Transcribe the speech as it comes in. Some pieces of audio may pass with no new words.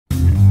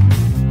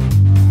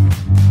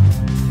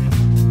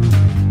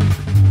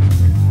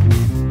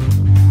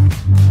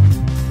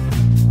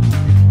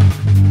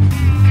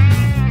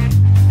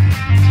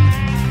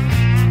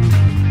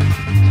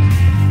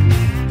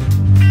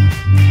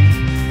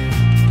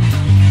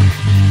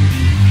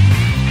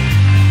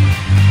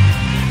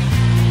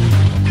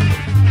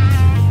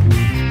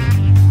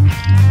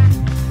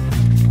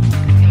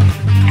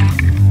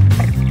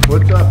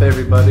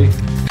everybody.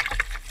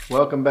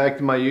 Welcome back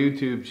to my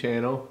YouTube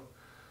channel.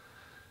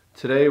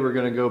 Today we're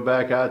going to go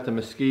back out to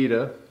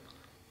Mosquito.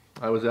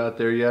 I was out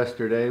there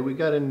yesterday. We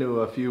got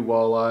into a few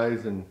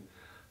walleyes and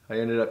I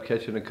ended up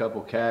catching a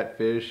couple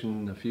catfish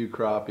and a few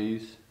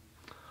crappies.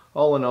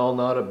 All in all,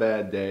 not a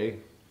bad day.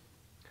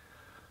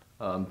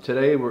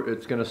 Today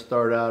it's going to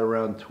start out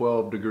around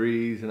 12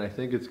 degrees and I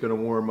think it's going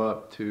to warm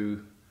up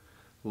to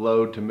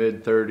low to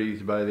mid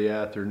 30s by the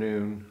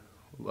afternoon.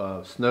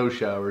 Snow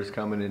showers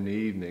coming in the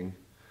evening.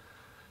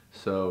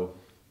 So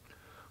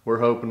we're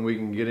hoping we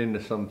can get into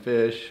some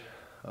fish.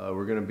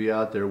 We're going to be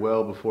out there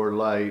well before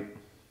light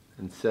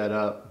and set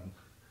up.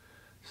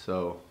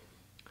 So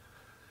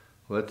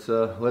let's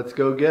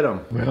go get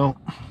them. Well,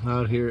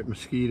 out here at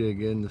Mosquito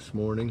again this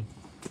morning.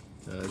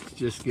 It's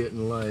just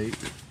getting light.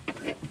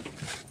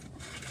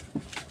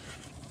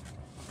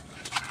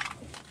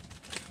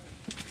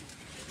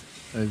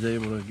 I was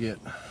able to get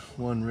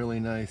one really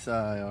nice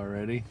eye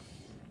already.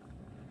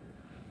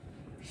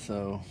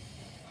 So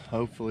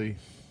hopefully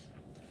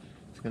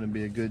it's going to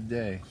be a good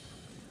day.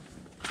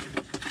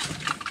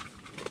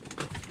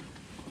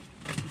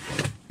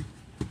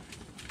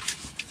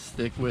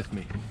 Stick with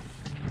me.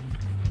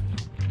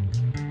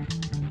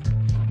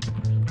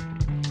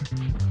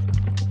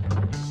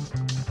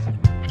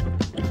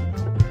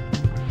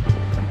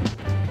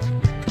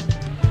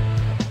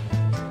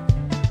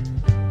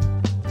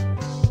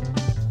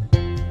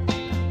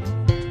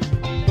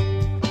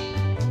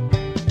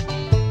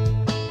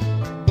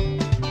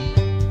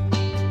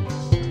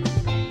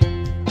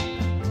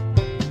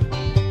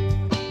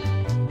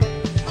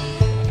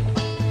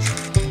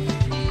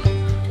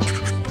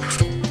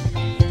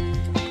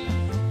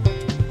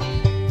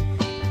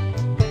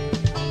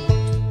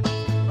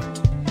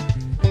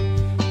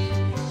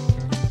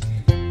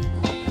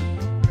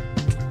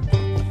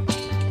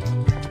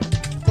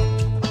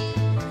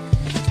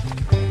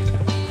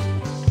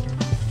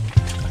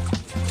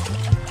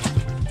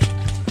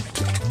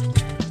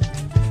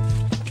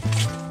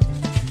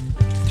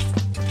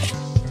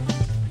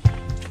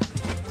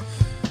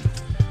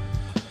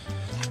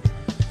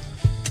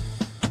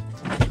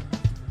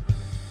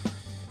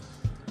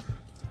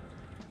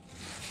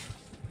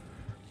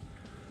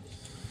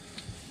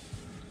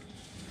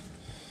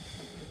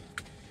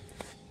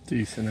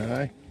 Decent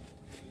eye.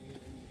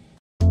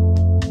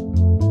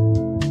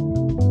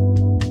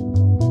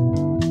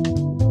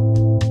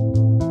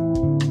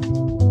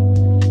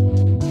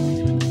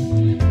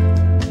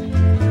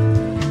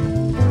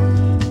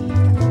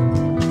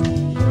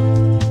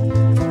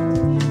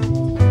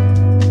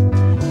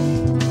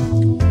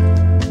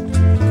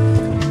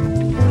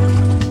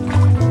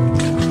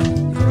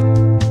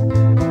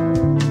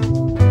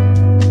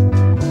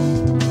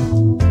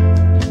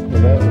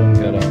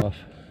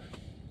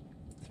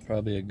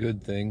 Probably a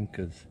good thing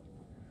because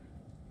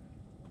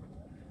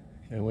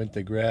I went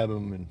to grab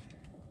him and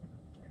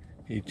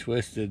he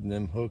twisted and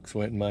them hooks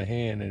went in my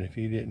hand, and if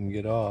he didn't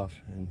get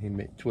off and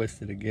he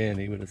twisted again,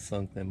 he would have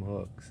sunk them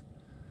hooks.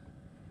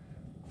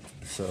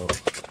 So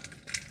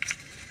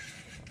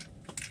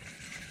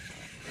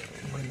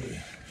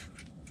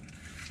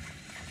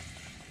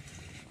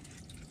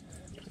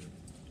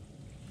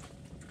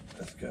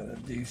that's got a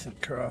decent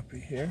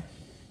crappie here.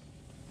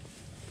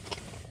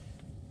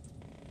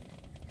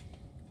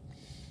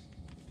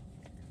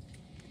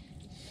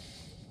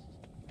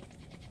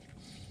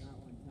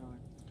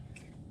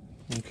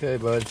 Okay,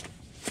 bud.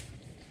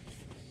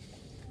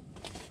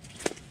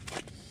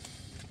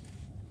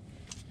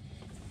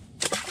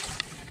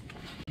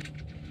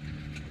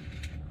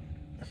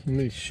 Let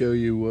me show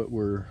you what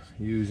we're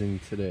using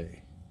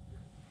today.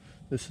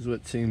 This is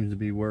what seems to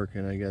be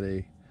working. I got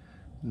a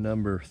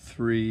number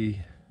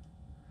 3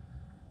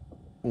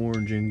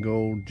 orange and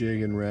gold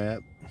jig and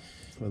wrap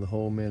with a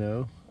whole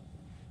minnow.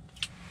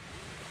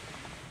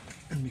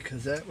 And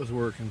because that was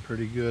working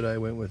pretty good, I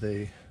went with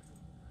a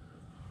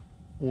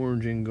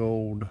orange and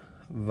gold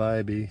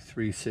Vibey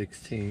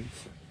 3/16.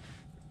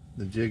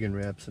 The jig and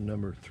wrap's a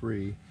number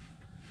 3.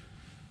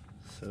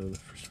 So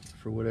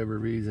for whatever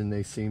reason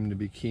they seem to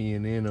be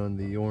keying in on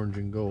the orange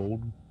and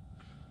gold.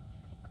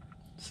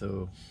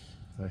 So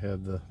I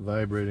have the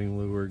vibrating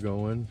lure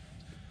going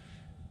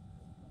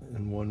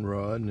and one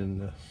rod and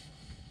the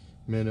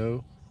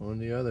minnow on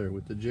the other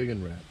with the jig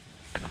and wrap.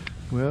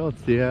 Well,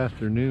 it's the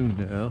afternoon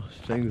now.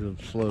 Things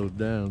have slowed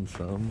down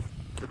some.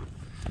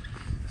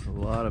 A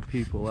lot of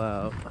people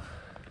out.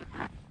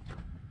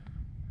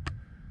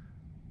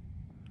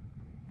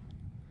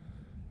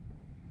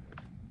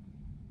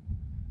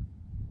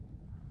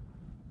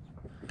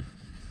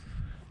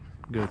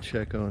 Go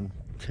check on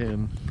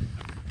Tim.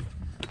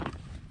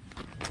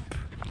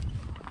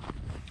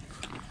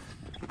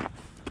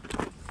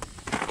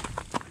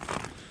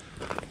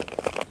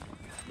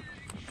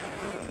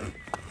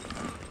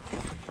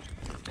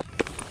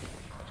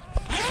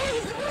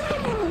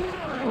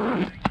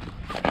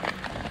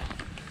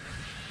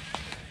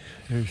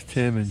 There's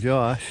Tim and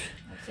Josh.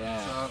 What's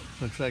up?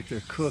 Looks like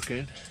they're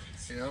cooking.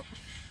 Yep.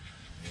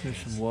 There's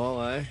some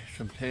walleye,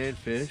 some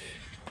panfish.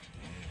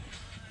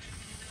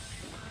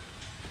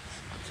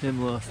 Tim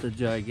lost a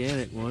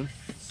gigantic one.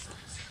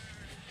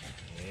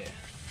 Yeah.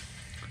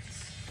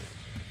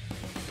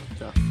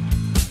 Tough.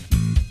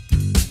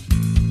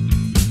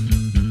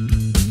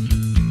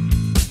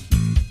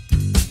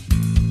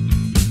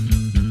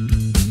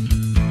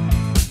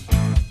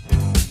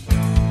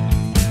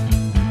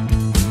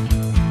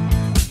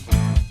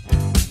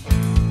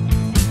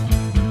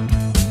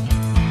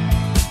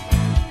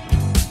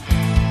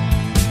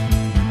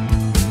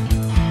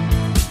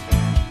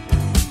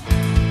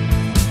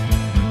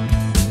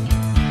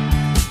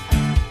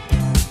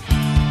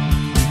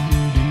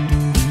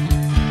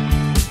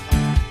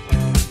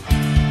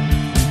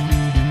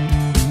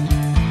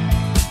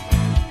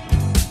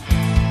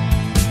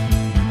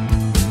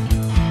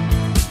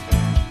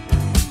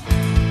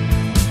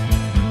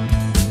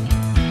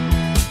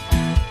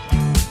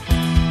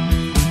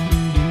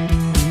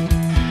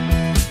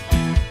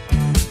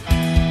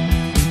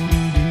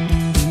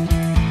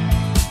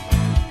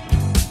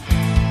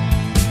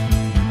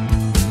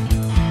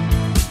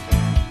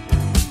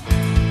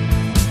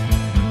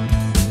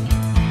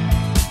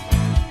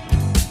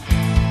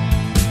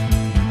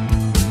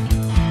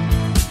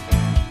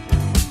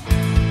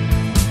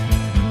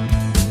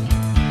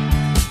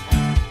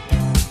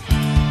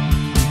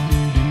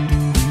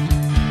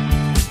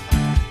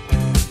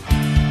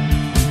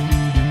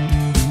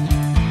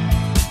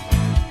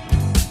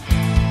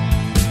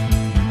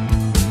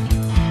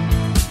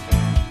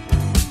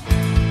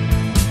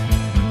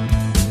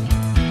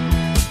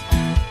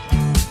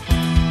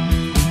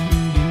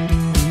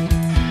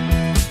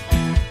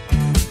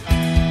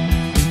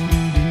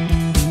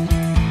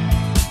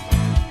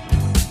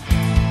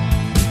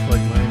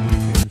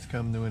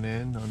 Come to an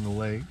end on the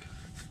lake.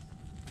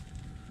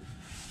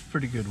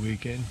 Pretty good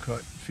weekend.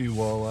 Caught a few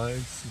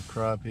walleyes, some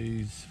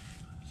crappies,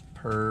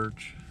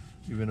 perch,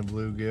 even a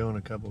bluegill and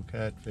a couple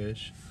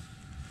catfish.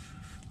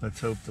 Let's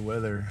hope the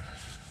weather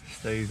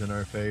stays in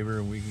our favor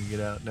and we can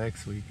get out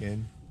next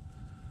weekend.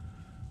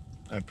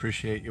 I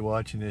appreciate you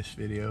watching this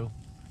video.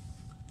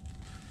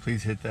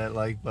 Please hit that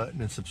like button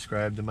and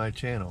subscribe to my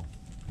channel.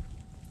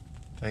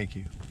 Thank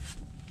you.